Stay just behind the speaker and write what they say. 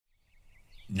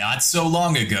Not so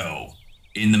long ago,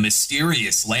 in the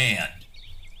mysterious land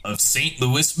of St.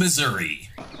 Louis, Missouri,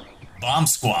 Bomb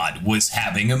Squad was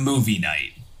having a movie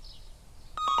night.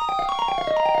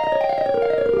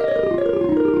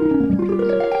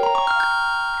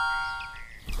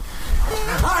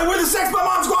 Hi, we're the Sex Bomb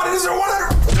Bomb Squad, and this is our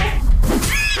 100...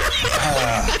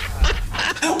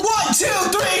 1, 2,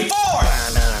 3, 4!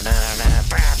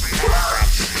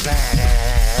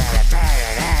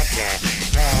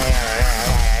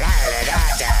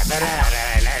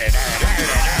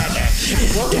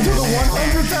 Welcome to the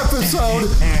 100th episode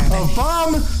of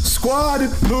Bomb Squad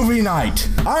Movie Night.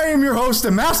 I am your host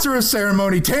and master of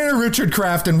ceremony, Tanner Richard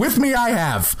Kraft, and with me I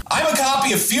have... I'm a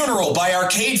copy of Funeral by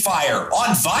Arcade Fire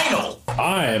on vinyl.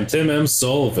 I am Tim M.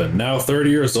 Sullivan, now 30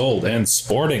 years old and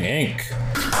sporting ink.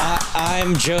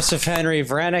 I'm Joseph Henry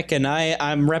Vranek, and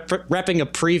I'm repping a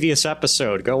previous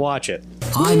episode. Go watch it.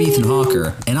 I'm Ethan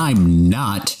Hawker, and I'm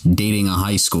not dating a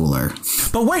high schooler.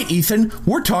 But wait, Ethan,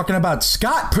 we're talking about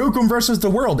Scott Pilgrim vs. the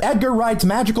World, Edgar Wright's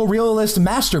magical realist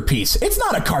masterpiece. It's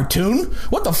not a cartoon.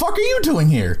 What the fuck are you doing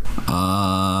here?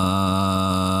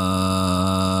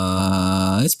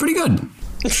 It's pretty good.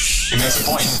 She makes a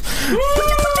point.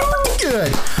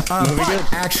 Good.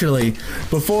 But actually,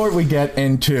 before we get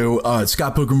into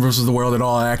Scott Pilgrim vs. the World at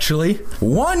all,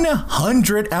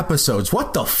 100 episodes.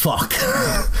 What the fuck?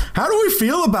 How do we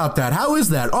feel about that? How is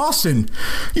that? Austin,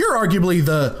 you're arguably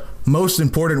the most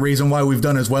important reason why we've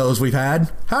done as well as we've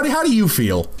had. How do you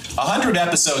feel? 100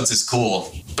 episodes is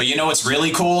cool, but you know what's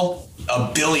really cool?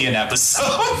 A billion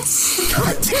episodes.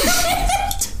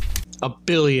 A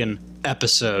billion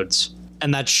episodes.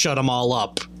 And that shut them all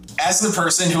up. As the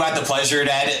person who had the pleasure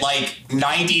to edit like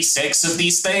 96 of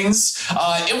these things,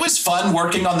 it was fun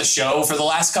working on the show for the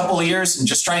last couple of years and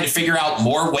just trying to figure out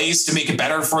more ways to make it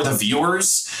better for the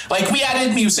viewers. Like, we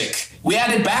added music, we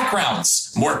added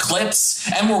backgrounds, more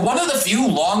clips, and we're one of the few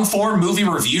long-form movie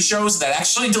review shows that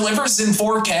actually delivers in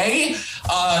 4K.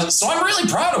 So I'm really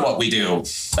proud of what we do.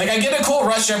 Like, I get a cool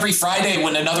rush every Friday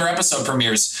when another episode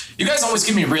premieres. You guys always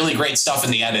give me really great stuff in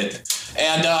the edit.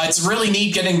 And it's really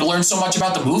neat getting to learn so much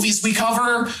about the movies we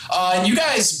cover. And you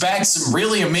guys bagged some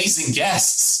really amazing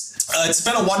guests. It's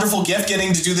been a wonderful gift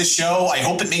getting to do this show. I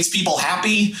hope it makes people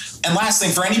happy. And last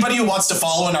thing, for anybody who wants to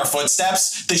follow in our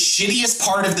footsteps, the shittiest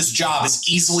part of this job is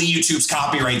easily YouTube's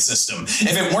copyright system.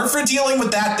 If it weren't for dealing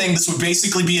with that thing, this would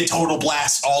basically be a total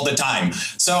blast all the time.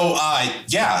 So,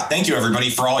 yeah, thank you, everybody,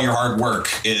 for all your hard work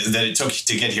that it took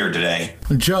to get here today.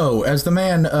 Joe, as the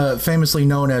man famously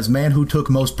known as man who took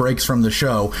most breaks from the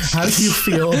show, how do you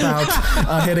feel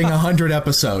about hitting 100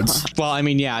 episodes? Well, I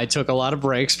mean, yeah, I took a lot of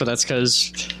breaks, but that's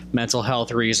because mental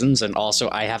health reasons, and also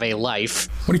I have a life.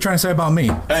 What are you trying to say about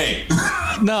me? Hey.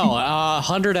 No,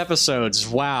 100 episodes.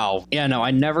 Wow. Yeah, no,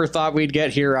 I never thought we'd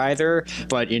get here either,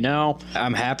 but you know,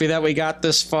 I'm happy that we got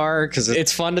this far because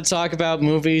it's fun to talk about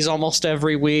movies almost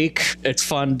every week. It's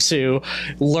fun to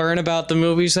learn about the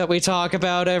movies that we talk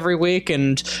about every week,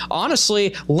 and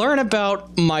honestly, learn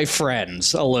about my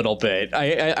friends a little bit.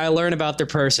 I learn about their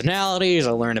personalities.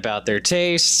 I learn about their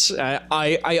tastes.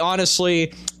 I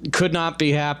honestly could not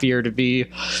be happier to be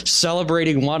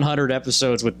celebrating 100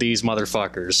 episodes with these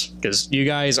motherfuckers, because you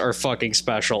guys are fucking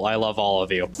special. I love all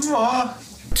of you. Aww.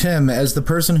 Tim, as the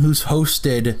person who's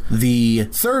hosted the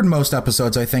third most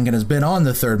episodes, I think, and has been on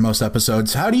the third most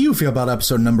episodes, how do you feel about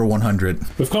episode number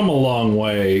 100? We've come a long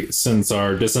way since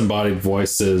our disembodied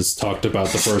voices talked about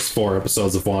the first 4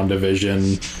 episodes of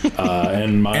WandaVision.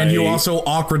 And you also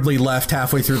awkwardly left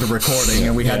halfway through the recording,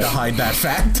 and we had to hide that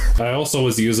fact. I also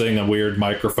was using a weird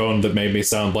microphone that made me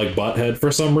sound like Butthead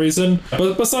for some reason.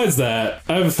 But besides that,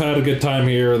 I've had a good time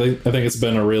here. I think it's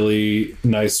been a really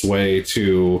nice way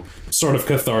to sort of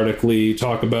cathartically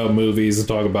talk about movies and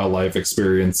talk about life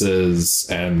experiences.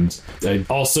 And I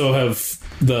also have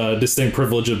the distinct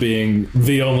privilege of being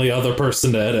the only other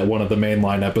person to edit one of the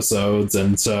mainline episodes,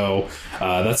 and so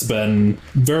that's been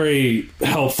very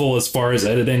helpful as far as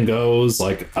editing goes.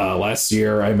 Like last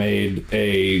year I made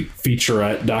a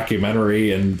featurette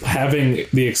documentary, and having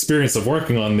the experience of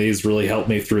working on these really helped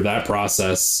me through that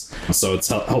process, so it's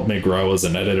helped me grow as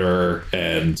an editor.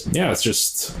 And yeah, it's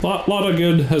just a lot of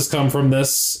good has come from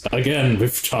this. Again,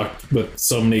 we've talked with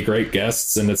so many great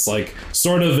guests, and it's like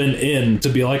sort of an in to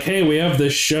be like, hey, we have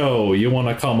this show, you want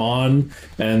to come on?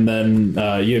 And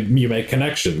then you make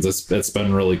connections. It's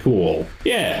been really cool.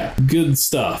 Yeah, good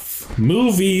stuff.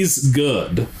 Movies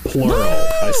good, plural.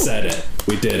 I said it.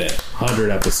 We did it.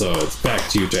 100 episodes. Back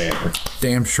to you, Tanner.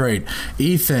 Damn straight.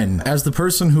 Ethan, as the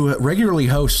person who regularly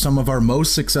hosts some of our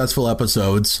most successful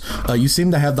episodes, you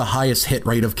seem to have the highest hit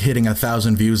rate of hitting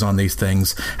 1,000 views on these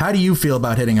things. How do you feel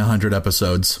about hitting 100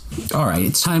 episodes? All right,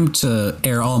 it's time to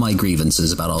air all my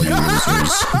grievances about all you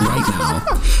losers right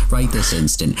now, right this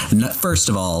instant. First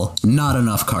of all, not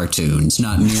enough cartoons,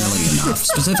 not nearly enough,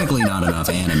 specifically not enough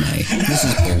anime. This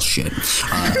is bullshit.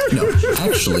 No,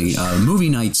 actually, movie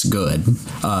night's good.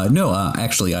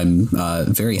 Actually, I'm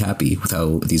very happy with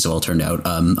how these have all turned out.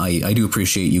 I do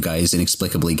appreciate you guys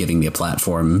inexplicably giving me a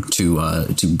platform to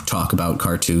talk about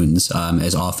cartoons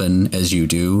as often as you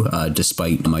do,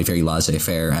 despite my very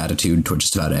laissez-faire attitude toward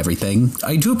just about everything.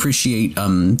 I do appreciate,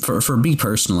 for me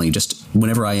personally, just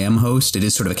whenever I am host, it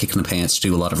is sort of a kick in the pants to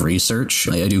do a lot of research.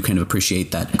 I do kind of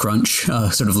appreciate that crunch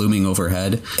sort of looming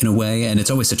overhead in a way, and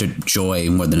it's always such a joy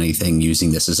more than anything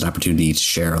using this as an opportunity to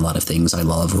share a lot of things I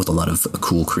love with a lot of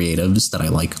cool creatives that I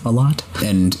like a lot,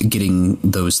 and getting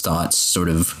those thoughts sort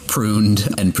of pruned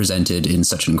and presented in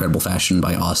such an incredible fashion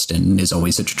by Austin is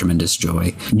always such a tremendous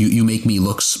joy. You make me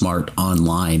look smart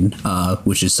online,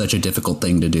 which is such a difficult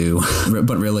thing to do,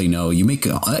 but really no, you make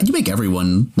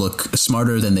everyone look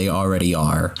smarter than they already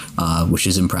are, which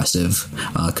is impressive,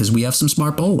 because we have some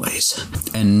smart boys,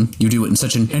 and you do it in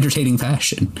such an entertaining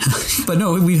fashion. But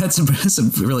no, we had some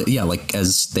really, yeah, like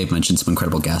as they've mentioned, some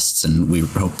incredible guests, and we're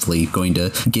hopefully going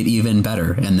to get even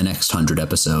better in the next 100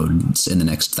 episodes, in the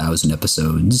next 1,000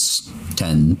 episodes,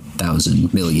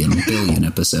 10,000 million billion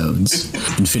episodes,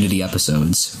 infinity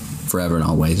episodes, forever and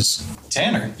always.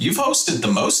 Tanner, you've hosted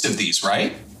the most of these,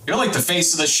 right? You're like the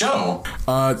face of the show.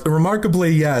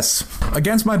 Remarkably, yes.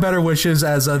 Against my better wishes,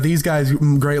 as these guys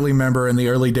greatly remember in the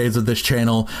early days of this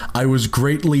channel, I was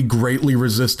greatly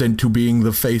resistant to being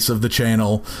the face of the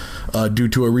channel due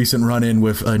to a recent run-in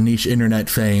with niche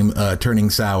internet fame turning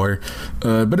sour.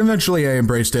 But eventually I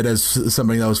embraced it as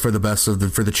something that was for the best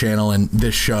for the channel and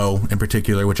this show in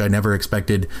particular, which I never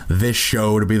expected this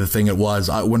show to be the thing it was.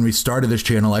 When we started this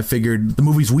channel, I figured the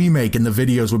movies we make and the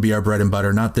videos would be our bread and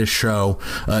butter, not this show.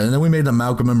 And then we made the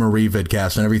Malcolm and Marie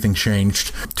vidcast, and everything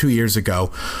changed 2 years ago.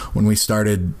 When we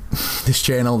started this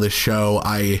channel, this show,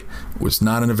 I was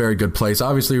not in a very good place.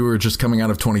 Obviously, we were just coming out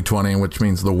of 2020, which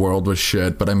means the world was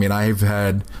shit. But I mean, I've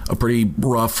had a pretty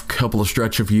rough couple of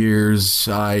stretch of years.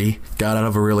 I got out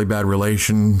of a really bad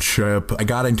relationship. I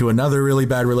got into another really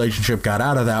bad relationship, got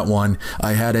out of that one.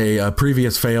 I had a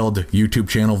previous failed YouTube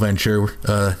channel venture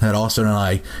that Austin and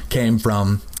I came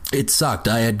from. It sucked.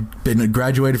 I had been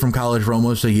graduated from college for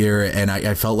almost a year, and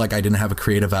I felt like I didn't have a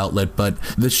creative outlet. But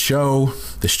this show,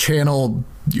 this channel,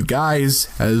 you guys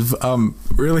have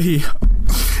really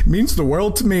means the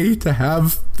world to me to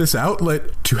have this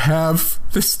outlet, to have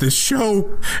this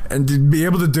show, and to be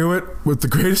able to do it with the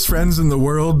greatest friends in the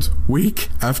world week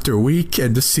after week,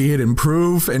 and to see it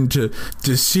improve and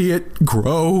to see it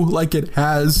grow like it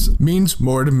has means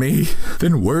more to me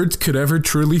than words could ever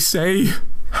truly say.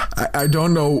 I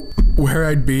don't know where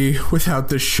I'd be without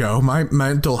this show. My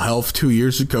mental health 2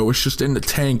 years ago was just in the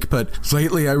tank, but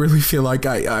lately I really feel like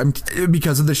I'm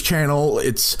because of this channel,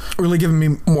 it's really given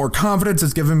me more confidence.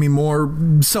 It's given me more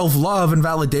self-love and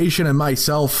validation in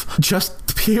myself. Just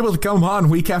to be able to come on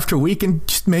week after week and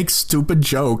just make stupid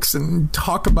jokes and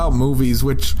talk about movies,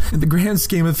 which in the grand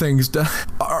scheme of things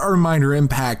are a minor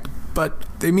impact, but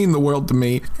they mean the world to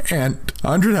me. And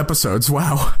 100 episodes,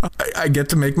 wow. I get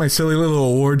to make my silly little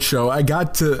award show. I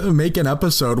got to make an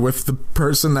episode with the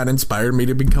person that inspired me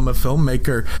to become a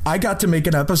filmmaker. I got to make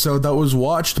an episode that was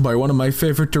watched by one of my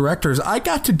favorite directors. I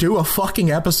got to do a fucking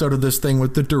episode of this thing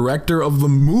with the director of the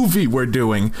movie we're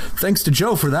doing. Thanks to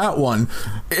Joe for that one.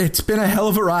 It's been a hell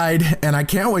of a ride, and I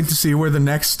can't wait to see where the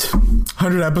next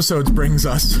 100 episodes brings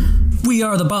us. We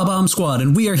are the Bob Bomb Squad,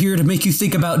 and we are here to make you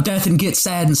think about death and get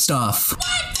sad and stuff.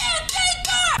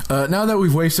 Now that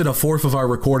we've wasted a fourth of our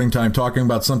recording time talking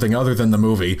about something other than the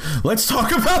movie, let's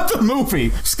talk about the movie,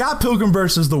 Scott Pilgrim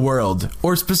vs. the World.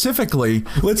 Or specifically,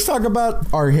 let's talk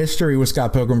about our history with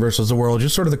Scott Pilgrim vs. the World,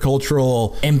 just sort of the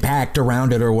cultural impact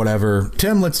around it or whatever.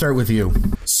 Tim, let's start with you.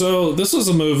 So this was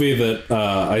a movie that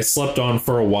I slept on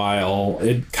for a while.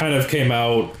 It kind of came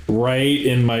out right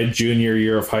in my junior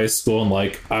year of high school, and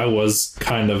like I was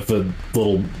kind of a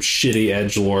little shitty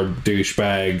edgelord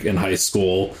douchebag in high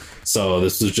school. So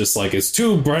this was just like, it's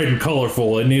too bright and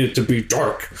colorful. It needed to be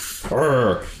dark.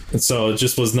 And so it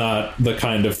just was not the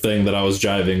kind of thing that I was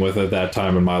jiving with at that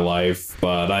time in my life.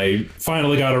 But I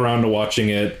finally got around to watching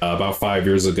it about 5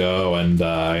 years ago, and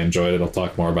I enjoyed it. I'll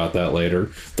talk more about that later.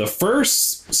 The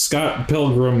first Scott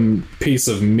Pilgrim piece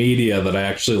of media that I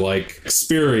actually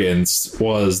experienced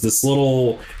was this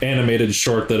little animated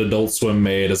short that Adult Swim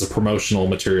made as a promotional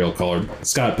material called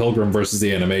Scott Pilgrim versus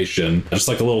the Animation. Just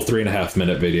like a little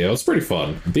 3.5-minute video. It's pretty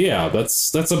fun. But yeah,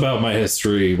 that's about my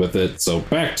history with it. So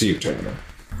back to you, Tanner.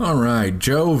 All right,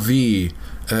 Joe V.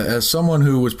 As someone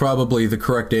who was probably the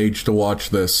correct age to watch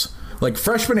this, like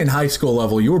freshman in high school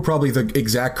level, you were probably the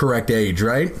exact correct age,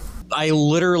 right? I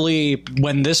literally,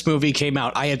 when this movie came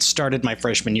out, I had started my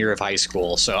freshman year of high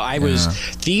school. So I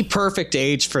was the perfect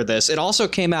age for this. It also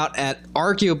came out at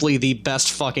arguably the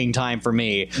best fucking time for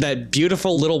me. That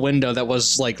beautiful little window that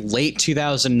was like late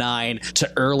 2009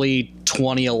 to early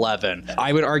 2011.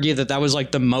 I would argue that that was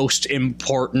like the most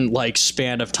important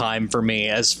span of time for me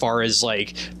as far as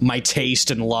my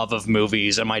taste and love of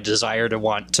movies and my desire to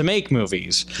want to make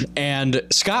movies. And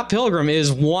Scott Pilgrim is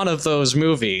one of those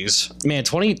movies. Man,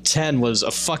 2010 was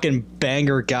a fucking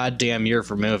banger goddamn year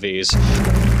for movies.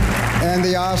 And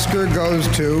the Oscar goes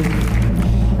to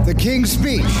The King's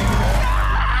Speech.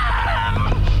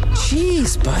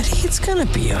 Jeez, buddy, it's gonna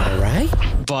be all right.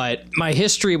 But my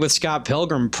history with Scott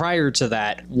Pilgrim prior to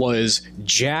that was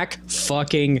jack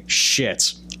fucking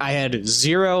shit. I had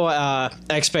zero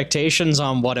expectations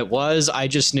on what it was. I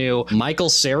just knew Michael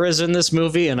Cera's in this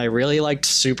movie, and I really liked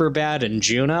Superbad and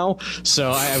Juno.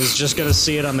 So I was just going to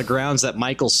see it on the grounds that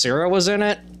Michael Cera was in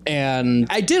it. And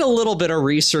I did a little bit of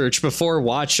research before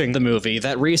watching the movie.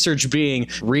 That research being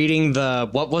reading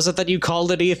what was it that you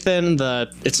called it, Ethan?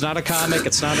 It's not a comic,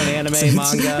 it's not an anime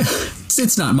manga.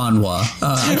 It's not manhwa.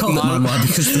 I call it manhwa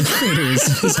because the creator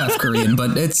is half Korean,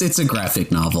 but it's a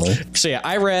graphic novel. So yeah,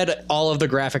 I read all of the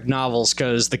graphic novels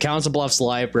because the Council Bluffs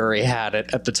library had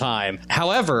it at the time.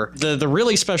 However, the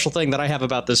really special thing that I have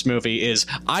about this movie is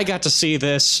I got to see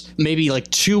this maybe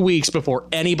 2 weeks before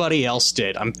anybody else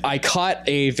did. I caught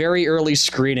a very early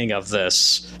screening of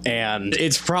this, and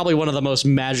it's probably one of the most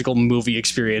magical movie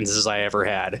experiences I ever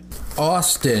had.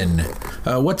 Austin,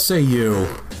 what say you?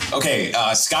 Okay,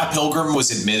 Scott Pilgrim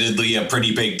was admittedly a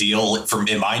pretty big deal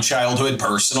in my childhood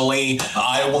personally.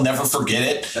 I will never forget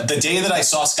it. The day that I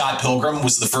saw Scott Pilgrim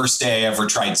was the first day I ever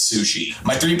tried sushi.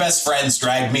 My 3 best friends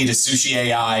dragged me to Sushi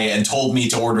AI and told me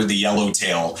to order the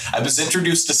yellowtail. I was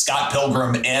introduced to Scott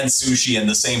Pilgrim and sushi in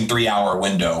the same 3-hour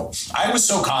window. I was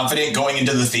so confident going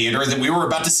into the theater that we were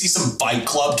about to see some Fight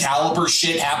Club caliber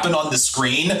shit happen on the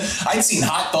screen. I'd seen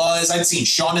Hot Buzz, I'd seen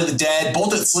Shaun of the Dead,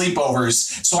 both at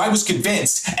sleepovers, so I was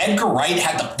convinced Edgar Wright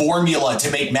had the formula to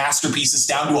make masterpieces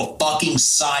down to a fucking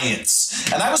science.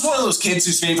 And I was one of those kids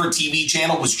whose favorite TV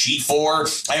channel was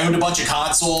G4. I owned a bunch of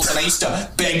consoles, and I used to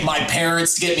beg my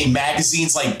parents to get me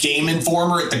magazines like Game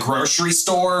Informer at the grocery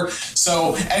store.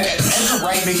 So Edgar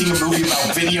Wright making a movie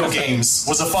about video games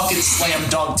was a fucking slam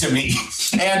dunk to me.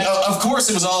 And of course,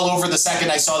 it was all over the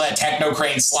second I saw that techno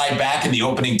crane slide back and the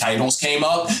opening titles came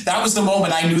up. That was the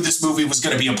moment I knew this movie was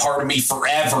going to be a part of me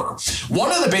forever.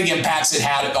 One of the big impacts it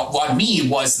had on me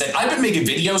was that I've been making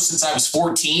videos since I was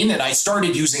 14, and I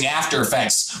started using After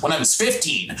Effects when I was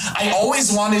 15. I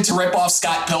always wanted to rip off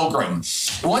Scott Pilgrim.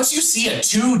 Once you see a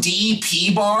 2D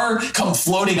P-bar come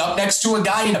floating up next to a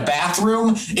guy in a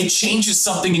bathroom, it changes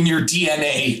something in your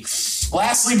DNA.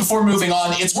 Lastly, before moving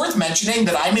on, it's worth mentioning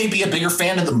that I may be a bigger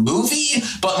fan of the movie,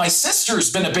 but my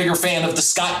sister's been a bigger fan of the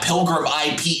Scott Pilgrim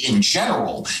IP in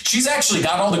general. She's actually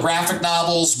got all the graphic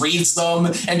novels, reads them,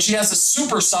 and she has a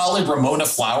super solid Ramona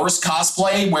Flowers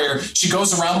cosplay where she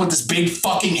goes around with this big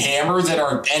fucking hammer that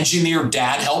our engineer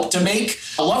dad helped to make.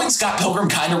 Loving Scott Pilgrim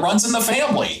kind of runs in the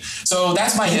family. So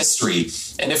that's my history.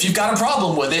 And if you've got a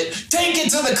problem with it, take it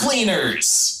to the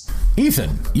cleaners.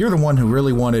 Ethan, you're the one who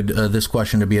really wanted this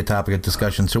question to be a topic of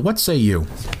discussion, so what say you?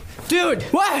 Dude,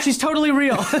 wow, she's totally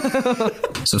real.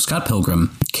 So Scott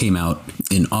Pilgrim came out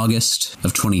in August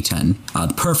of 2010.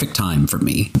 The perfect time for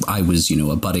me. I was,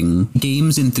 a budding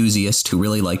games enthusiast who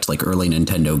really liked early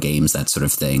Nintendo games, that sort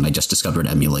of thing. I just discovered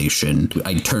emulation.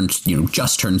 I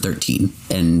just turned 13.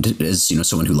 And as,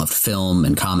 someone who loved film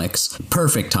and comics,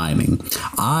 perfect timing.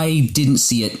 I didn't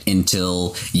see it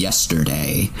until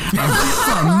yesterday.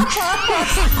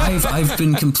 I've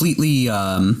been completely,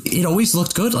 it always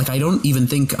looked good. I don't even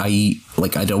think I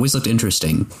I'd always looked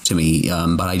interesting to me,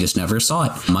 but I just never saw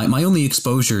it. My only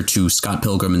exposure to Scott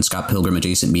Pilgrim and Scott Pilgrim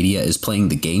adjacent media is playing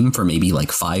the game for maybe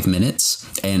like 5 minutes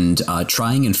and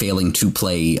trying and failing to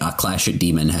play Clash at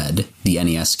Demon Head, the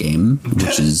NES game,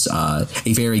 which is a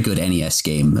very good NES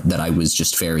game that I was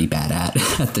just very bad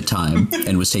at the time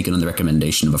and was taken on the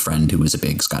recommendation of a friend who was a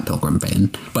big Scott Pilgrim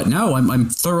fan. But now I'm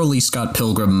thoroughly Scott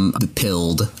Pilgrim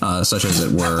pilled, such as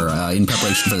it were. In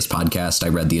preparation for this podcast, I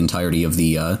read the entirety of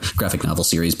the graphic novel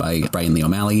series by Brian Lee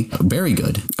O'Malley. Very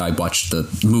good. I watched the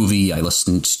movie. I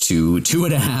listened to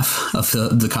 2.5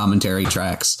 of the commentary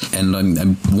tracks, and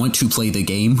I want to play the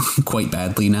game quite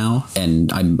badly now.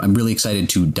 And I'm really excited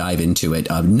to dive into it,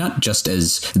 not just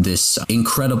as this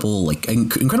incredible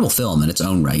film in its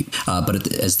own right,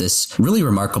 but as this really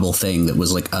remarkable thing that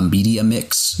was like a media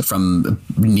mix from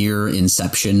near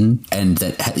inception, and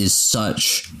that is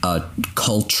such a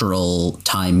cultural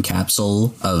time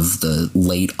capsule of the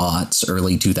late aughts,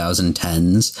 early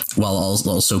 2010s, while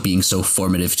also being so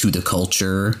formative to the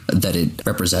culture that it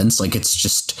represents. Like, it's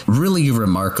just really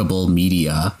remarkable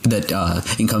media that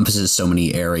encompasses so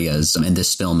many areas, and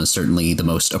this film is certainly the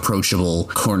most approachable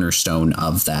cornerstone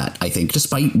of that, I think,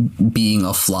 despite being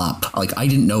a flop. Like, I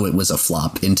didn't know it was a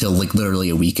flop until like literally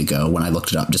a week ago when I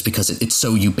looked it up, just because it's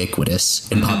so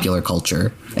ubiquitous in popular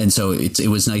culture. And so it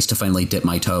was nice to finally dip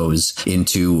my toes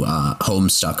into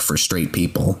Homestuck for straight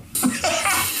people.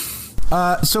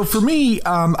 So for me,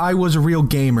 I was a real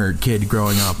gamer kid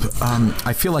growing up.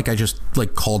 I feel like I just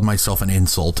called myself an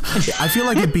insult. I feel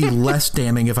like it'd be less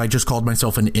damning if I just called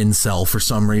myself an incel for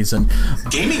some reason.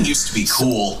 Gaming used to be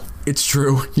cool. It's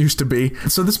true. Used to be.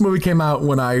 So this movie came out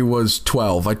when I was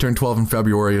 12. I turned 12 in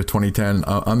February of 2010.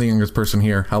 I'm the youngest person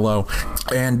here. Hello.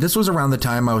 And this was around the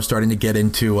time I was starting to get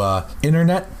into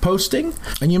internet posting.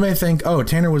 And you may think, oh,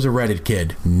 Tanner was a Reddit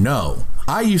kid. No.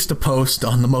 I used to post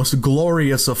on the most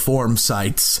glorious of forum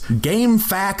sites,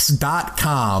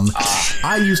 GameFAQs.com.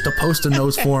 I used to post in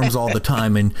those forums all the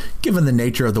time, and given the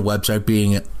nature of the website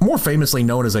being more famously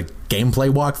known as a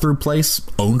gameplay walkthrough place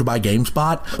owned by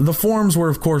GameSpot, the forums were,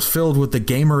 of course, filled with the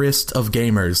gamerist of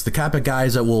gamers, the type of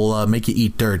guys that will make you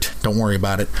eat dirt. Don't worry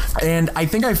about it. And I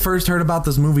think I first heard about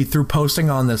this movie through posting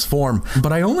on this forum,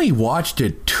 but I only watched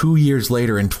it 2 years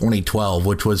later in 2012,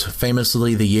 which was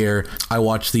famously the year I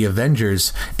watched The Avengers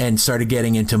and started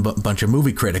getting into a bunch of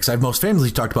movie critics. I've most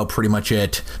famously talked about pretty much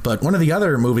it, but one of the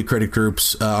other movie critic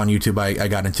groups on YouTube I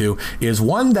got into is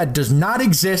one that does not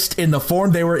exist in the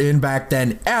form they were in back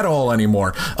then at all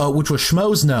anymore, which was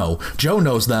Schmoes Know. Joe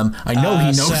knows them. I know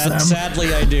he knows them.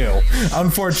 Sadly, I do.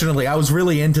 Unfortunately, I was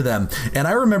really into them. And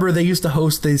I remember they used to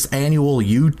host this annual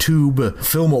YouTube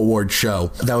Film Award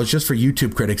show that was just for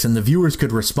YouTube critics, and the viewers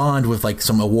could respond with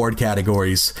some award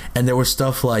categories. And there was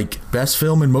stuff like Best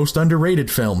Film and Most Underrated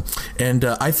Film. And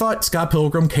I thought Scott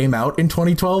Pilgrim came out in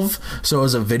 2012, so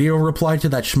as a video reply to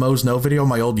that Schmoes Know video on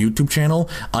my old YouTube channel,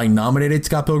 I nominated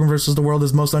Scott Pilgrim vs. the World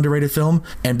as Most Underrated Film.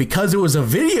 And because it was a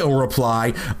video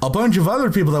reply, a bunch of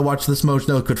other people that watched the Schmoes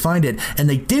Know could find it, and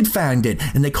they did find it,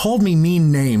 and they called me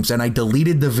mean names, and I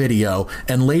deleted the video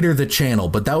and later the channel,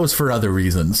 but that was for other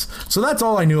reasons. So that's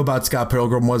all I knew about Scott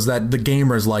Pilgrim, was that the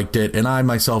gamers liked it, and I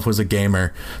myself was a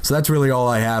gamer. So that's really all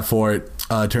I have for it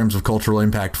in terms of cultural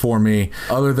impact for me,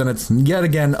 other than it's yet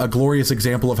again a glorious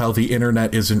example of how the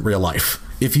internet isn't real life.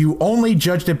 If you only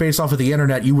judged it based off of the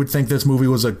internet, you would think this movie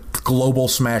was a global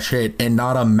smash hit and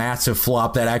not a massive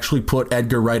flop that actually put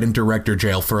Edgar Wright in director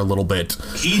jail for a little bit.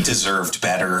 He deserved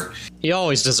better. He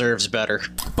always deserves better.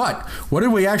 But what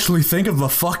did we actually think of the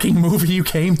fucking movie you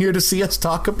came here to see us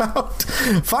talk about?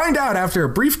 Find out after a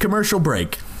brief commercial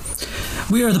break.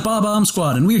 We are the Bob Omb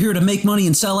Squad, and we're here to make money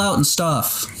and sell out and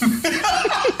stuff.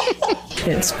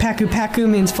 It's Paku Paku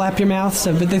means flap your mouth,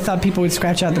 so but they thought people would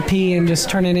scratch out the P and just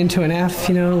turn it into an F,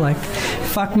 like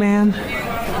fuck man.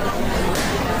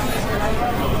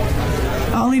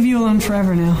 I'll leave you alone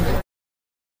forever now.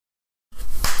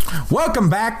 Welcome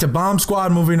back to Bomb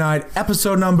Squad Movie Night,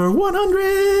 episode number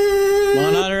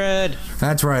 100. 100.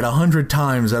 That's right, 100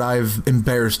 times that I've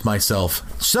embarrassed myself.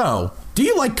 So, do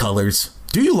you like colors?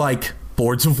 Do you like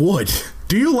boards of wood?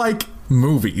 Do you like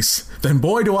movies? Then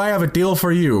boy, do I have a deal for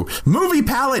you.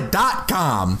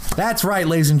 MoviePalette.com. That's right,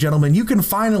 ladies and gentlemen. You can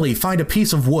finally find a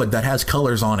piece of wood that has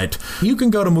colors on it. You can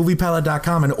go to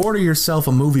MoviePalette.com and order yourself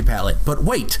a movie palette. But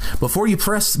wait, before you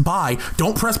press buy,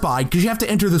 don't press buy, because you have to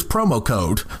enter this promo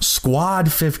code,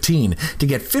 SQUAD15, to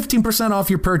get 15% off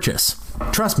your purchase.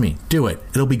 Trust me, do it.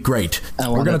 It'll be great.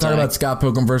 We're going to talk about Scott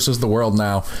Pilgrim versus the World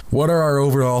now. What are our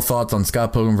overall thoughts on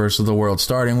Scott Pilgrim versus the World,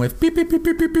 starting with Joe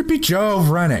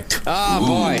Vrenick? Oh,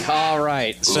 boy. All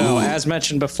right. So, as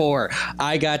mentioned before,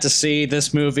 I got to see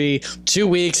this movie 2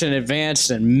 weeks in advance,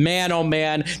 and man, oh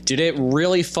man, did it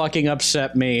really fucking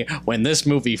upset me when this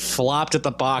movie flopped at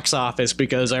the box office,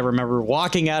 because I remember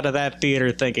walking out of that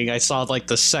theater thinking I saw like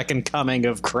the second coming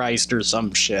of Christ or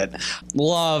some shit.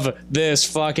 Love this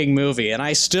fucking movie, and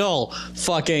I still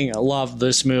fucking love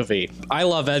this movie. I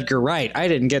love Edgar Wright. I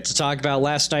didn't get to talk about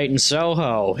Last Night in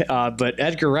Soho, but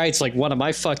Edgar Wright's like one of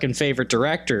my fucking favorite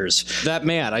directors. That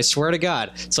man, I swear to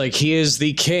God, it's like he is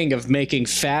the king of making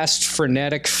fast,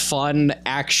 frenetic, fun,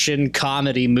 action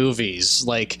comedy movies.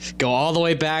 Like, go all the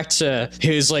way back to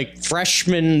his like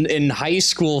freshman in high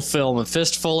school film, A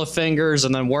Fistful of Fingers,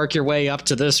 and then work your way up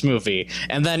to this movie.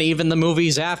 And then even the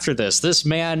movies after this. This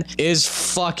man is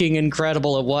fucking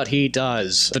incredible at what he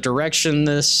does. The direction in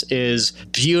this is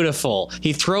beautiful.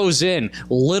 He throws in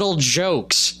little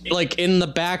jokes like in the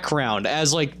background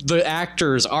as like the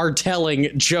actors are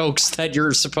telling jokes that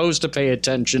you're supposed to pay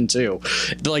attention to.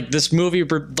 Like, this movie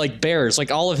like bears,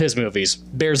 like all of his movies,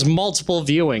 bears multiple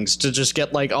viewings to just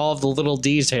get like all of the little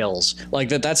details. Like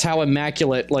that's how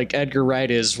immaculate like Edgar Wright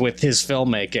is with his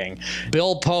filmmaking.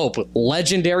 Bill Pope,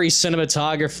 legendary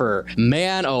cinematographer,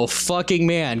 man, oh fucking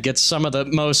man, gets some of the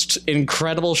most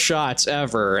incredible shots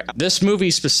ever. This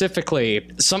movie specifically,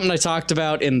 something I talked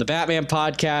about in the Batman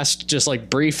podcast, just like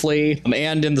briefly,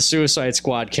 and in the Suicide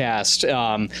Squad cast,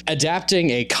 adapting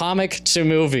a comic to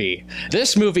movie.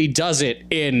 This movie does it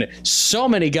in so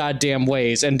many goddamn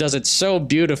ways and does it so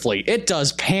beautifully. It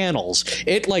does panels.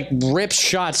 It like rips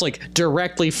shots like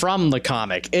directly from the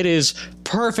comic. It is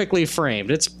perfectly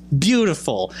framed. It's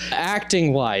beautiful.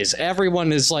 Acting wise,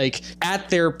 everyone is like at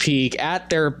their peak, at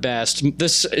their best.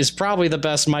 This is probably the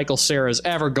best Michael Cera's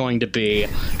ever going to be.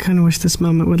 I kind of wish this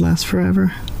moment would last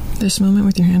forever. This moment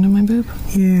with your hand on my boob?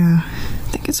 Yeah.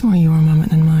 I think it's more your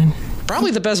moment than mine.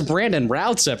 Probably the best Brandon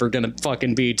Routh's ever gonna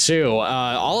fucking be too.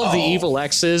 All of the Evil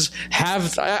X's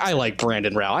have. I like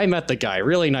Brandon Routh. I met the guy,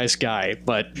 really nice guy.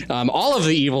 But all of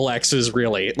the Evil X's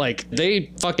really, like,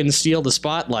 they fucking steal the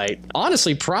spotlight.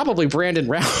 Honestly, probably Brandon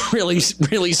Routh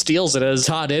really steals it as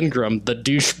Todd Ingram, the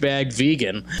douchebag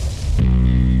vegan.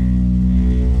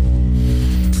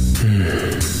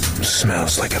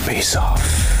 Smells like a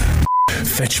face-off.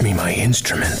 Fetch me my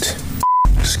instrument.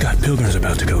 Scott Pilgrim's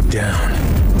about to go down,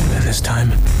 and this time,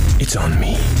 it's on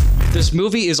me. This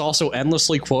movie is also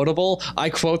endlessly quotable. I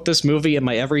quote this movie in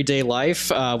my everyday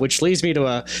life, which leads me to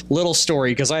a little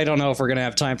story, because I don't know if we're going to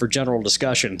have time for general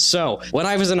discussion. So, when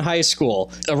I was in high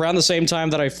school, around the same time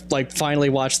that I finally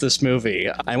watched this movie,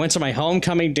 I went to my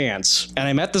homecoming dance, and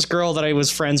I met this girl that I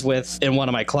was friends with in one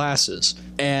of my classes.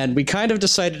 And we kind of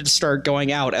decided to start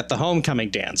going out at the homecoming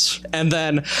dance. And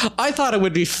then I thought it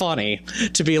would be funny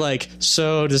to be like,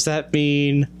 so does that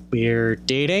mean we're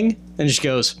dating? And she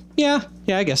goes, yeah,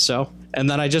 I guess so. And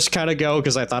then I just kind of go,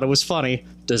 because I thought it was funny,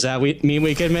 does that mean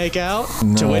we can make out?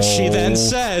 No. To which she then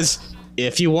says,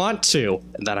 if you want to.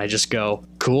 And then I just go,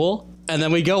 cool. And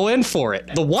then we go in for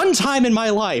it. The one time in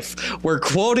my life where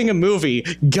quoting a movie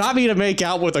got me to make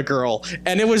out with a girl,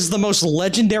 and it was the most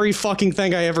legendary fucking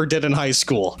thing I ever did in high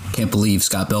school. Can't believe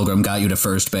Scott Pilgrim got you to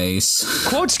first base.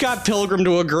 Quote Scott Pilgrim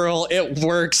to a girl, it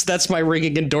works. That's my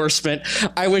ringing endorsement.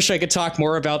 I wish I could talk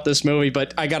more about this movie,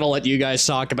 but I gotta let you guys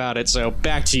talk about it, so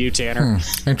back to you, Tanner.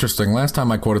 Interesting. Last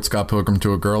time I quoted Scott Pilgrim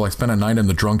to a girl, I spent a night in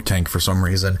the drunk tank for some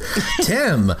reason.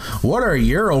 Tim, what are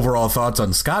your overall thoughts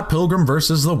on Scott Pilgrim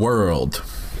versus the World?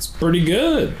 It's pretty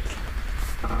good.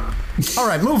 All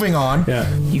right, moving on.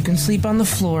 Yeah. You can sleep on the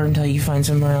floor until you find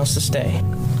somewhere else to stay.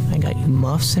 I got you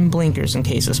muffs and blinkers in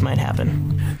case this might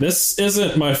happen. This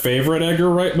isn't my favorite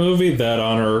Edgar Wright movie. That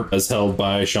honor is held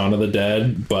by Shaun of the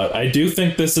Dead. But I do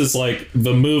think this is like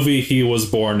the movie he was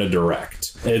born to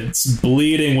direct. It's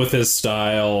bleeding with his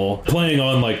style, playing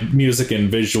on like music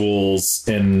and visuals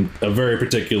in a very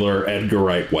particular Edgar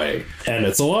Wright way. And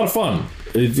it's a lot of fun.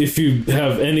 If you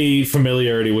have any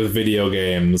familiarity with video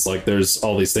games, like there's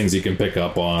all these things you can pick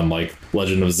up on, like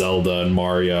Legend of Zelda and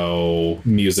Mario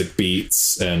music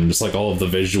beats and just like all of the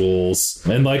visuals.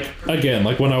 And like, again,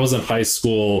 like when I was in high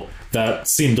school, that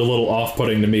seemed a little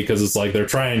off-putting to me because it's like they're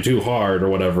trying too hard or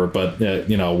whatever. But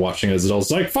you know, watching as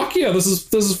adults, like fuck yeah, this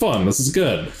is fun, this is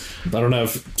good. I don't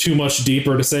have too much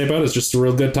deeper to say about it. It's just a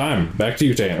real good time. Back to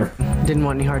you, Tanner. Didn't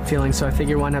want any hard feelings, so I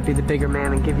figured why not be the bigger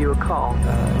man and give you a call.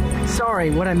 Sorry,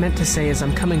 what I meant to say is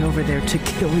I'm coming over there to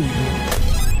kill you.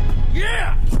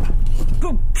 Yeah!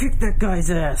 Go kick that guy's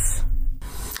ass.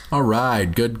 All right,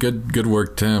 good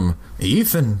work, Tim.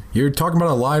 Ethan, you're talking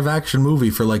about a live action movie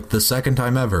for like the second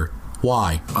time ever.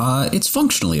 Why? It's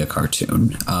functionally a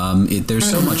cartoon. There's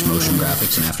so much motion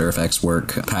graphics and After Effects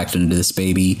work packed into this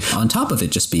baby. On top of it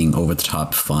just being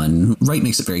over-the-top fun, Wright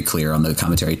makes it very clear on the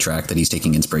commentary track that he's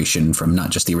taking inspiration from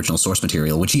not just the original source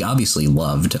material, which he obviously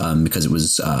loved because it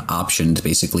was optioned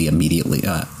basically immediately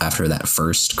after that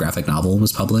first graphic novel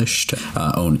was published.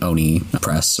 Oni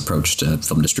Press approached a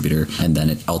film distributor, and then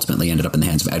it ultimately ended up in the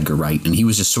hands of Edgar Wright. And he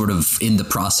was just sort of in the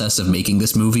process of making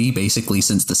this movie basically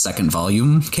since the second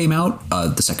volume came out.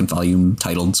 The second volume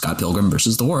titled Scott Pilgrim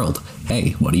vs. the World.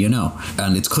 Hey, what do you know?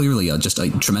 And it's clearly just a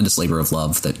tremendous labor of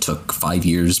love that took 5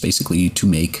 years basically to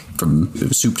make, from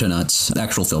soup to nuts. The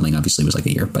actual filming obviously was like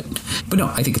a year, but no,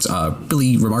 I think it's a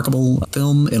really remarkable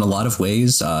film in a lot of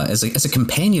ways. As a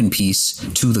companion piece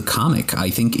to the comic, I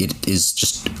think it is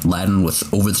just laden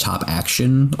with over-the-top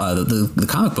action. The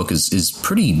comic book is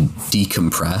pretty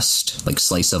decompressed, like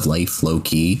slice of life,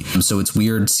 low-key. So it's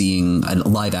weird seeing a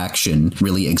live action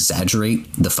really exaggerate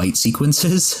the fight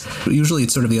sequences. Usually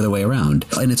it's sort of the other way around.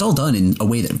 And it's all done in a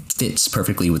way that fits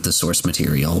perfectly with the source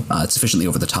material. It's sufficiently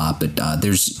over the top, but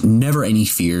there's never any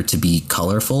fear to be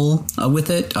colorful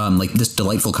with it. Like this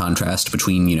delightful contrast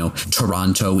between,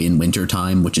 Toronto in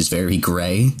wintertime, which is very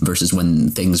gray, versus when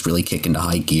things really kick into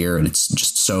high gear and it's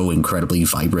just so incredibly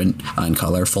vibrant and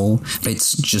colorful.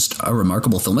 It's just a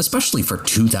remarkable film, especially for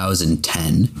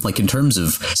 2010. Like in terms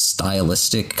of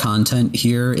stylistic content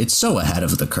here, it's so ahead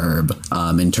of the curve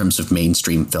in terms of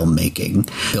mainstream filmmaking.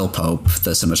 Bill Pope,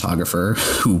 the cinematographer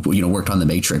who worked on The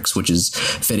Matrix, which is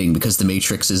fitting because The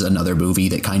Matrix is another movie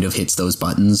that kind of hits those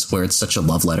buttons where it's such a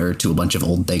love letter to a bunch of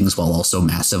old things while also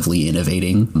massively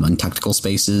innovating on technical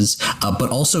spaces, but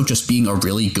also just being a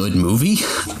really good movie.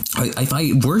 If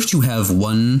I were to have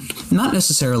one, not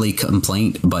necessarily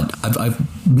complaint, but I'm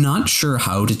not sure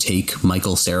how to take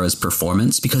Michael Cera's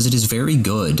performance because it is very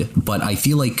good, but I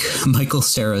feel like Michael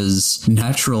Cera's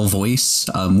natural voice,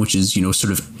 which is,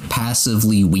 sort of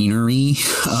passively wienery,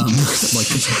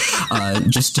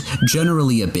 just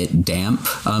generally a bit damp,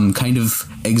 kind of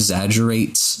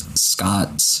exaggerates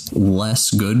Scott's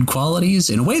less good qualities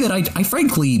in a way that I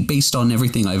frankly, based on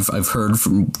everything I've heard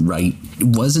from Wright,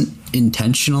 wasn't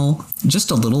intentional,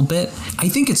 just a little bit. I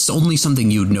think it's only something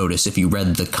you'd notice if you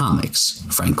read the comics,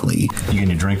 frankly. You getting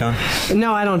your drink on?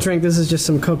 No, I don't drink. This is just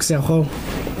some Coke Zero.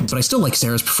 But I still like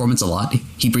Cera's performance a lot.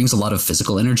 He brings a lot of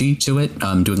physical energy to it,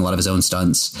 doing a lot of his own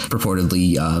stunts,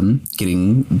 purportedly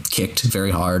getting kicked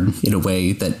very hard in a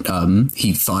way that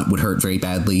he thought would hurt very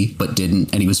badly, but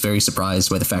didn't. And he was very surprised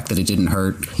by the fact that it didn't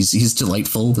hurt. He's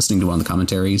delightful listening to one of the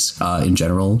commentaries in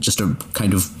general, just a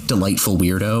kind of delightful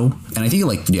weirdo. And I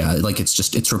think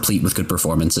it's replete with good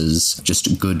performances,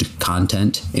 just good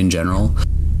content in general.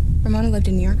 Ramona lived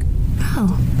in New York.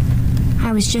 Oh,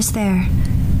 I was just there.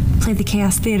 Played the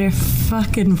Chaos Theater.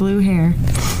 Fucking blue hair.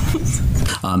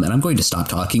 And I'm going to stop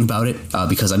talking about it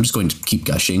because I'm just going to keep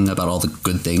gushing about all the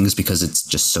good things because it's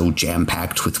just so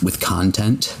jam-packed with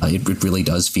content. It really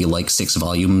does feel like 6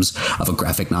 volumes of a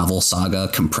graphic novel saga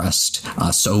compressed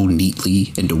so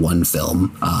neatly into one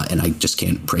film. And I just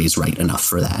can't praise Wright enough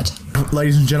for that.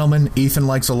 Ladies and gentlemen, Ethan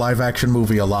likes a live-action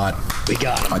movie a lot. We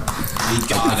got him.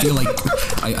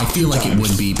 I feel like it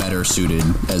would be better suited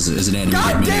as an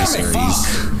animated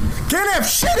miniseries. Can't have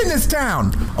shit in this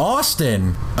town!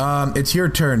 Austin, it's your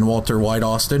turn, Walter White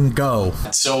Austin. Go.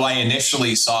 So I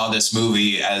initially saw this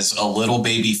movie as a little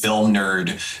baby film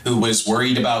nerd who was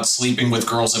worried about sleeping with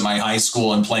girls at my high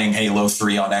school and playing Halo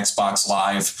 3 on Xbox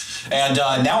Live. And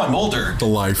now I'm older. The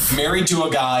life. Married to a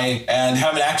guy and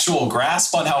have an actual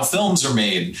grasp on how films are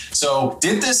made. So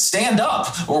did this stand up?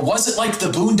 Or was it like the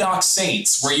Boondock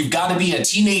Saints, where you've got to be a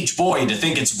teenage boy to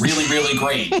think it's really, really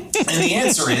great? And the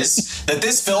answer is that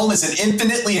this film is an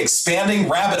infinitely expanding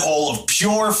rabbit hole of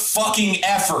pure fucking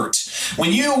effort.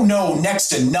 When you know next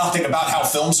to nothing about how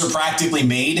films are practically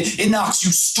made, it knocks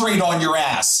you straight on your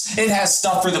ass. It has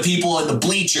stuff for the people in the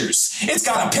bleachers. It's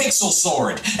got a pixel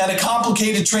sword and a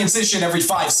complicated transition every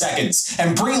 5 seconds,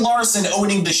 and Brie Larson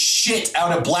owning the shit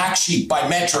out of Black Sheep by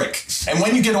Metric. And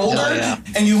when you get older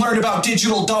and you learn about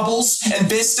digital doubles and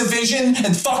VistaVision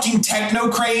and fucking techno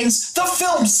cranes, the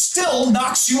film still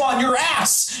knocks you on your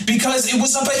ass because it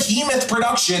was a behemoth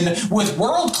production with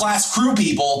world-class crew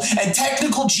people and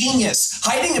technical genius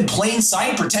hiding in plain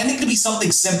sight pretending to be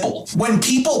something simple. When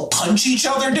people punch each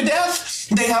other to death,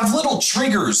 they have little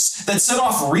triggers that set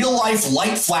off real-life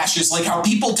light flashes like how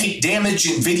people take damage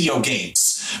in video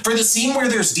games. For the scene where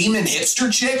there's demon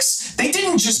hipster chicks, they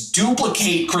didn't just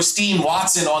duplicate Christine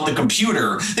Watson on the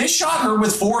computer. They shot her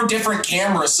with 4 different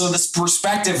cameras so this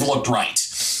perspective looked right.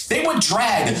 They would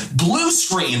drag blue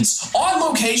screens on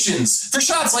locations for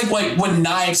shots like when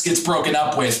Knives gets broken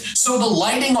up with, so the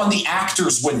lighting on the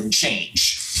actors wouldn't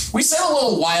change. We said a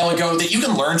little while ago that you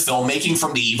can learn filmmaking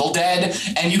from The Evil Dead,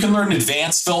 and you can learn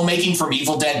advanced filmmaking from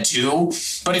Evil Dead 2.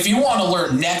 But if you want to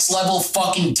learn next level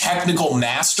fucking technical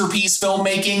masterpiece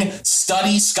filmmaking,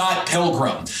 study Scott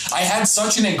Pilgrim. I had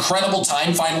such an incredible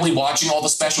time finally watching all the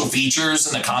special features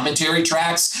and the commentary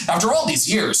tracks after all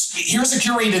these years. Here's a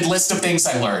curated list of things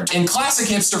I learned. In classic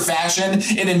hipster fashion,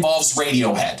 it involves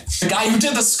Radiohead. The guy who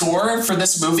did the score for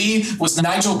this movie was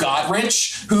Nigel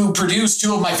Godrich, who produced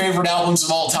two of my favorite albums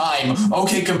of all time,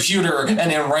 OK Computer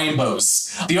and In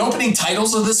Rainbows. The opening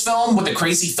titles of this film with the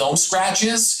crazy film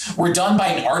scratches were done by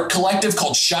an art collective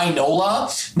called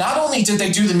Shinola. Not only did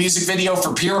they do the music video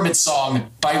for Pyramid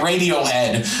Song by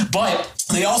Radiohead, but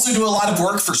they also do a lot of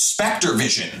work for Spectre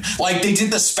Vision. Like, they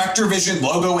did the Spectre Vision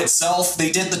logo itself,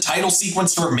 they did the title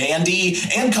sequence for Mandy,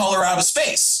 and Color Out of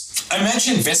Space. I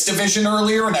mentioned VistaVision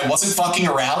earlier, and I wasn't fucking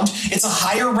around. It's a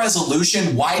higher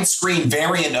resolution, widescreen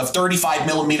variant of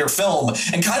 35mm film,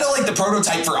 and kind of like the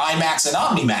prototype for IMAX and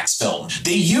OmniMax film.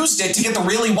 They used it to get the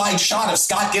really wide shot of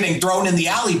Scott getting thrown in the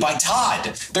alley by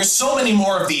Todd. There's so many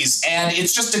more of these, and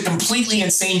it's just a completely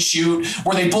insane shoot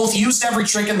where they both used every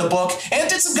trick in the book and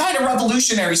did some kind of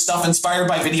revolutionary stuff inspired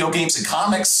by video games and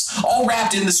comics, all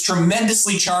wrapped in this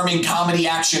tremendously charming comedy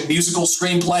action musical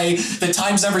screenplay that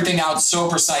times everything out so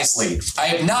precisely. I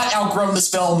have not outgrown this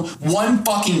film one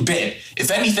fucking bit.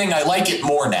 If anything, I like it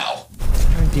more now.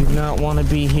 I do not want to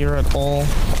be here at all.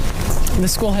 The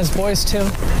school has boys too.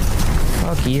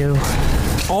 Fuck you.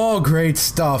 All great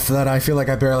stuff that I feel like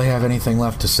I barely have anything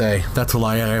left to say. That's a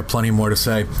lie, I have plenty more to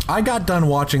say. I got done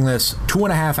watching this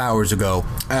 2.5 hours ago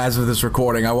as of this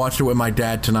recording. I watched it with my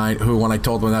dad tonight, who, when I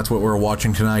told him that's what we were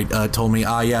watching tonight, told me,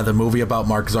 yeah, the movie about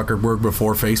Mark Zuckerberg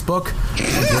before Facebook,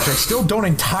 which I still don't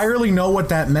entirely know what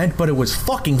that meant, but it was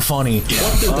fucking funny.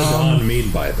 What did the Don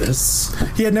mean by this?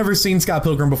 He had never seen Scott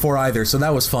Pilgrim before either, so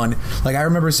that was fun. Like, I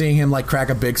remember seeing him, like, crack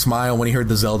a big smile when he heard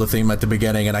the Zelda theme at the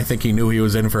beginning, and I think he knew he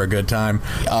was in for a good time.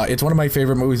 It's one of my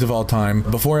favorite movies of all time.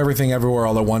 Before Everything Everywhere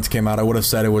All at Once came out, I would have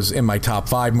said it was in my top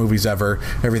 5 movies ever.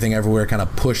 Everything Everywhere kind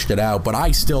of pushed it out, but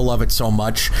I still love it so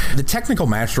much. The technical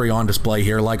mastery on display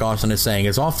here, like Austin is saying,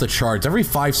 is off the charts. Every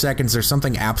 5 seconds, there's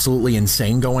something absolutely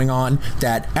insane going on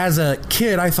that, as a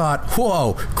kid, I thought,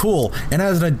 whoa, cool. And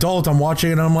as an adult, I'm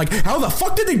watching it and I'm like, how the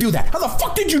fuck did they do that? How the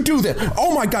fuck did you do that?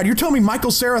 Oh my god, you're telling me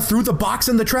Michael Cera threw the box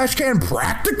in the trash can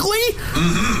practically?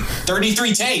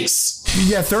 33 takes.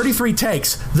 Yeah, 33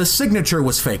 takes. The signature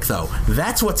was fake, though.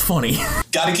 That's what's funny.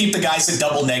 Gotta keep the guys at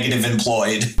double negative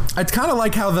employed. It's kind of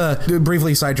like how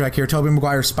briefly sidetrack here, Tobey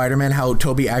Maguire's Spider-Man, how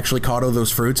Tobey actually caught all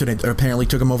those fruits, and it apparently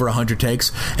took him over 100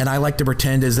 takes. And I like to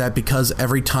pretend is that because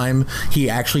every time he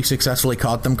actually successfully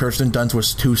caught them, Kirsten Dunst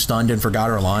was too stunned and forgot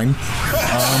her line.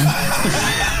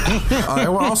 I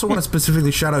also want to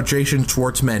specifically shout out Jason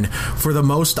Schwartzman for the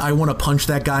most I want to punch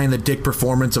that guy in the dick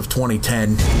performance of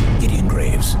 2010. Gideon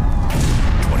Graves,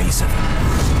 27.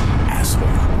 Asshole.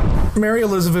 Mary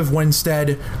Elizabeth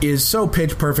Winstead is so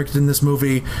pitch perfect in this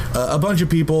movie. A bunch of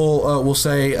people will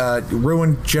say,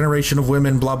 ruined generation of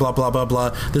women, blah, blah, blah, blah, blah.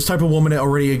 This type of woman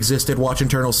already existed. Watch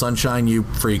Eternal Sunshine, you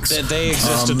freaks. They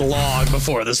existed long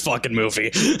before this fucking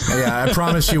movie. Yeah, I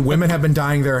promise you, women have been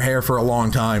dyeing their hair for a long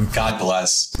time. God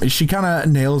bless. She kind of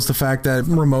nails the fact that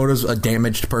Ramona's a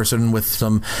damaged person with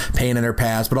some pain in her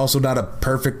past, but also not a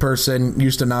perfect person,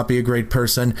 used to not be a great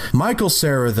person. Michael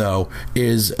Cera, though,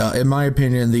 is, in my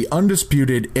opinion, the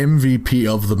undisputed MVP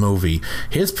of the movie.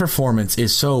 His performance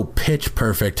is so pitch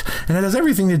perfect, and it has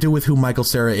everything to do with who Michael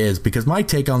Cera is, because my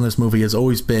take on this movie has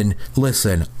always been,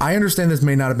 listen, I understand this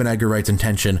may not have been Edgar Wright's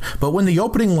intention, but when the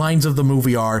opening lines of the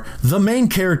movie are, the main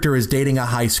character is dating a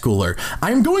high schooler,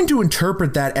 I'm going to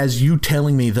interpret that as you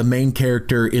telling me the main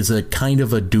character is a kind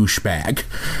of a douchebag.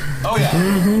 Oh yeah.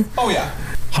 Mm-hmm. Oh yeah.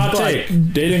 Hot take.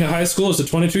 Dating a high school as a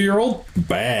 22-year-old?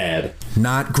 Bad.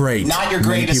 Not great. Not your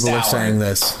greatest hour. People are hour. saying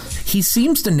this. He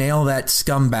seems to nail that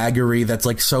scumbaggery that's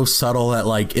like so subtle that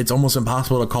like it's almost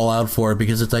impossible to call out for,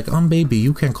 because it's like, baby,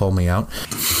 you can't call me out.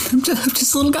 I'm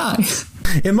just a little guy.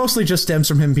 It mostly just stems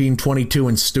from him being 22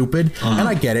 and stupid. And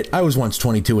I get it. I was once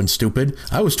 22 and stupid.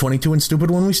 I was 22 and stupid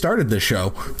when we started this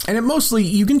show. And it mostly,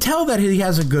 you can tell that he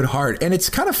has a good heart. And it's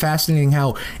kind of fascinating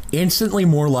how instantly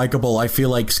more likable I feel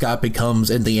like Scott becomes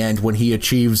in the end when he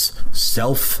achieves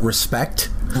self-respect.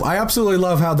 I absolutely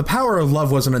love how the power of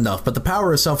love wasn't enough, but the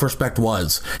power of self-respect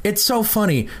was. It's so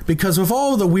funny because with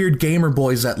all the weird gamer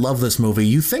boys that love this movie,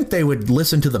 you think they would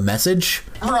listen to the message.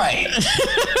 Right.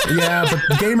 Yeah,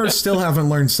 but gamers still haven't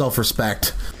learned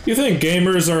self-respect. You think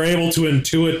gamers are able to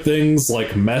intuit things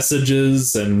like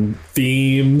messages and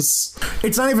themes?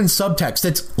 It's not even subtext,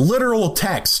 it's literal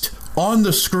text on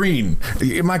the screen.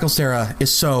 Michael Cera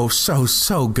is so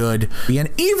good. And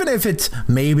even if it's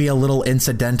maybe a little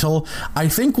incidental, I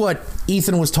think what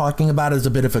Ethan was talking about as a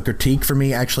bit of a critique for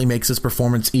me actually makes his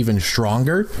performance even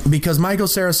stronger, because Michael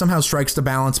Cera somehow strikes the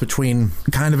balance between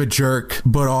kind of a jerk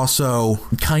but also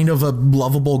kind of a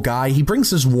lovable guy. He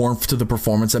brings his warmth to the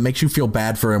performance that makes you feel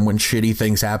bad for him when shitty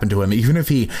things happen to him, even if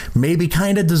he maybe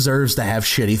kind of deserves to have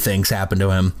shitty things happen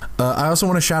to him. I also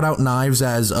want to shout out Knives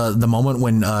as the moment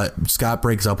when Scott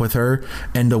breaks up with her,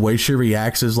 and the way she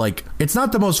reacts is like, it's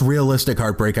not the most realistic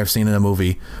heartbreak I've seen in a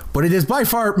movie, but it is by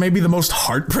far maybe the most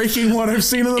heartbreaking one I've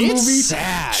seen in the movie. It's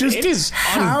sad. Just it is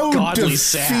how ungodly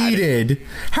defeated, sad.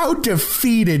 how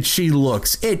defeated she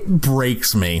looks. It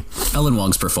breaks me. Ellen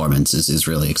Wong's performance is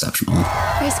really exceptional.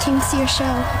 I just came to see your show.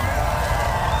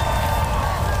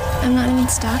 I'm not even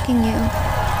stalking you.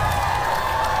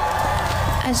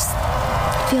 I just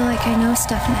feel like I know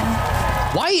stuff now.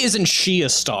 Why isn't she a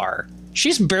star?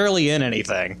 She's barely in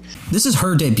anything. This is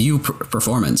her debut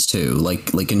performance too.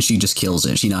 Like, and she just kills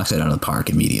it. She knocks it out of the park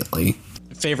immediately.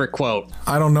 Favorite quote?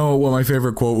 I don't know what my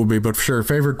favorite quote would be, but for sure,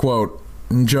 favorite quote.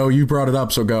 Joe, you brought it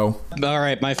up, so go. All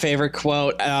right, my favorite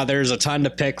quote. There's a ton to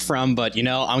pick from, but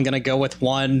I'm going to go with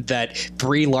one that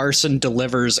Brie Larson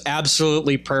delivers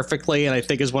absolutely perfectly, and I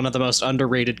think is one of the most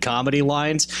underrated comedy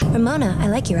lines. Ramona, I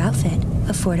like your outfit.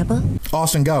 Affordable?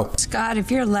 Austin, go. Scott,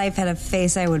 if your life had a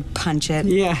face, I would punch it.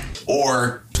 Yeah.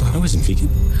 Or I wasn't vegan.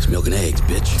 It's milk and eggs,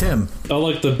 bitch. Tim. I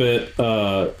like the bit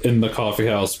in the coffee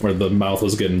house where the mouth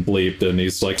was getting bleeped and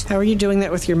he's like, How are you doing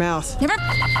that with your mouth? Never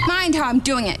mind how I'm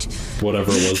doing it.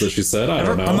 Whatever it was that she said, I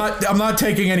don't know. I'm not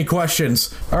taking any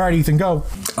questions. All right, Ethan, go.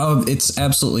 Oh, it's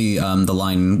absolutely the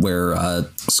line where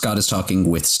Scott is talking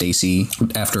with Stacy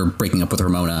after breaking up with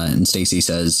Ramona, and Stacy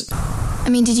says, I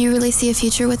mean, did you really see a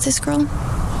future with this girl?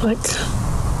 Like,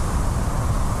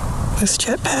 with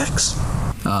jetpacks?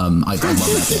 I love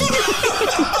that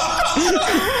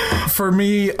bit. For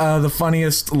me, the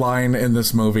funniest line in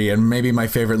this movie, and maybe my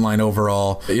favorite line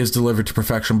overall, is delivered to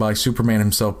perfection by Superman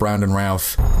himself, Brandon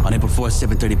Routh. On April 4th,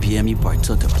 7:30 p.m., you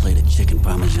partook a plate of chicken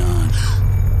parmesan.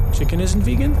 Chicken isn't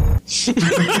vegan? I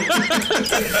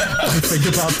think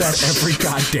about that every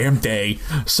goddamn day.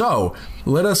 So,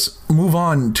 let us move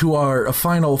on to our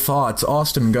final thoughts.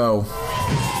 Austin, go.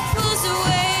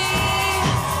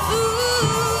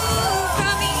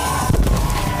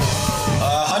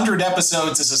 100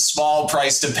 episodes is a small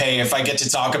price to pay if I get to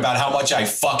talk about how much I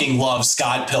fucking love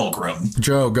Scott Pilgrim.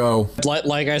 Joe, go.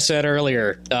 Like I said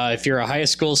earlier, if you're a high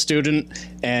school student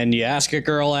and you ask a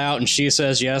girl out and she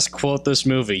says yes, quote this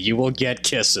movie, you will get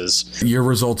kisses. Your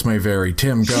results may vary.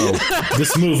 Tim, go.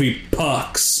 This movie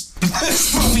pucks.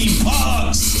 This movie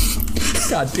pucks!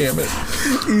 God damn it.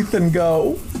 Ethan,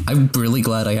 go. I'm really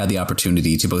glad I had the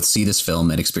opportunity to both see this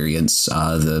film and experience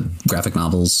the graphic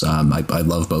novels. I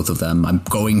love both of them. I'm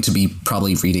going to be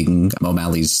probably reading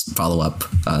O'Malley's follow-up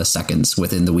seconds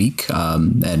within the week,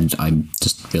 and I'm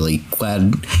just really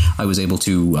glad I was able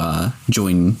to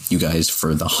join you guys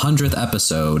for the 100th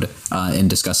episode in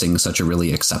discussing such a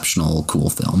really exceptional,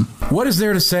 cool film. What is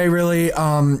there to say, really,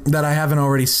 that I haven't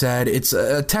already said? It's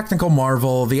a technical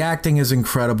marvel. The acting is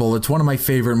incredible. It's one of my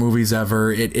favorite movies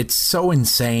ever. It's so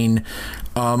insane.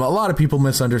 A lot of people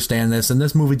misunderstand this, and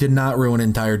this movie did not ruin an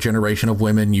entire generation of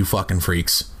women, you fucking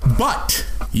freaks. But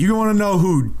you want to know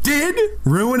who did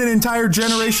ruin an entire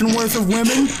generation worth of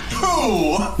women?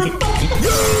 Who?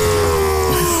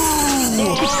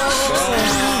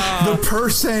 The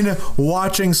person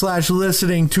watching /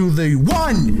 listening to the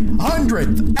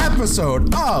 100th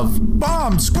episode of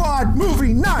Bomb Squad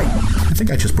Movie Night. I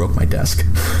think I just broke my desk.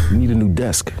 You need a new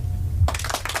desk.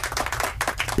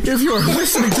 If you are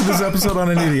listening to this episode on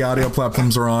any of the audio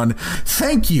platforms we're on,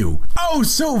 thank you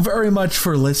so very much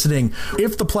for listening.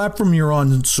 If the platform you're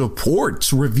on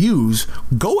supports reviews,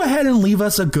 go ahead and leave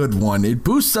us a good one. It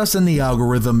boosts us in the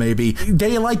algorithm, maybe.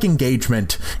 They like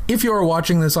engagement. If you are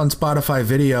watching this on Spotify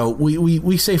video,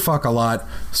 we say fuck a lot,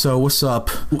 so what's up?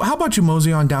 How about you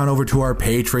mosey on down over to our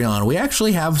Patreon? We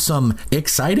actually have some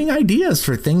exciting ideas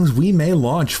for things we may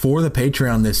launch for the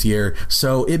Patreon this year,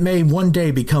 so it may one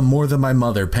day become more than my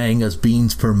mother. paying us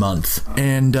beans per month.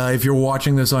 And if you're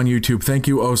watching this on YouTube, thank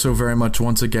you oh so very much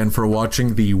once again for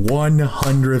watching the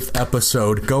 100th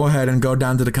episode. Go ahead and go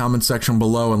down to the comment section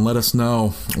below and let us know,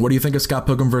 what do you think of Scott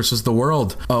Pilgrim vs. the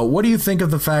World? What do you think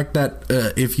of the fact that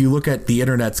if you look at the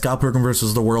internet, Scott Pilgrim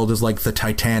vs. the World is like the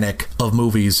Titanic of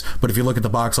movies, but if you look at the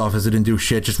box office, it didn't do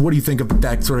shit. Just what do you think of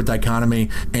that sort of dichotomy?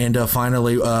 And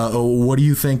finally, what do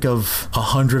you think of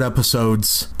 100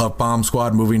 episodes of Bomb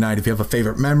Squad Movie Night? If you have a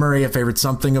favorite memory, a favorite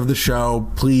something of the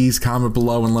show, please comment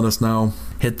below and let us know.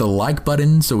 Hit the like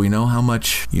button so we know how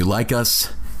much you like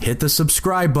us. Hit the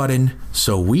subscribe button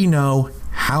so we know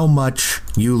how much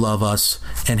you love us.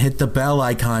 And hit the bell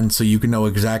icon so you can know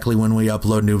exactly when we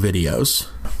upload new videos.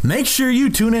 Make sure you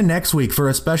tune in next week for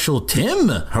a special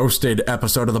Tim-hosted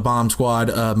episode of the Bomb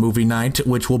Squad Movie Night,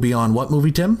 which will be on what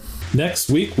movie, Tim? Next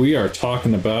week, we are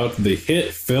talking about the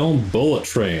hit film Bullet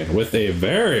Train with a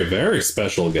very, very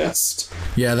special guest.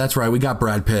 Yeah, that's right. We got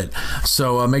Brad Pitt.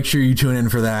 So make sure you tune in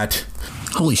for that.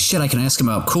 Holy shit, I can ask him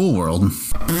about Cool World.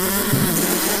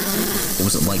 What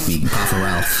was it like meeting Papa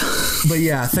Ralph? But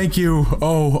yeah, thank you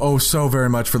so very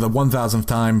much for the 1000th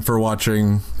time for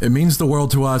watching. It means the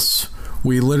world to us.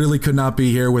 We literally could not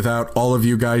be here without all of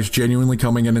you guys genuinely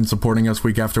coming in and supporting us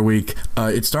week after week.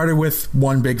 It started with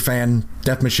one big fan,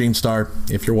 Death Machine Star,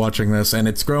 if you're watching this, and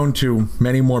it's grown to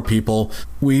many more people.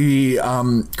 We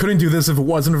couldn't do this if it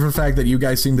wasn't for the fact that you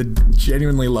guys seem to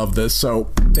genuinely love this. So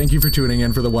thank you for tuning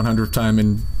in for the 100th time.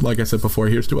 And like I said before,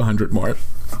 here's to 100 more.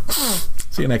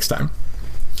 See you next time.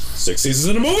 6 seasons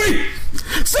in a movie!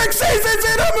 6 seasons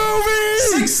in a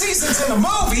movie! 6 seasons in a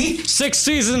movie? 6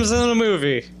 seasons in a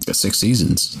movie. Got 6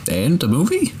 seasons and a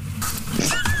movie?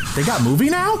 They got movie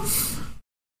now?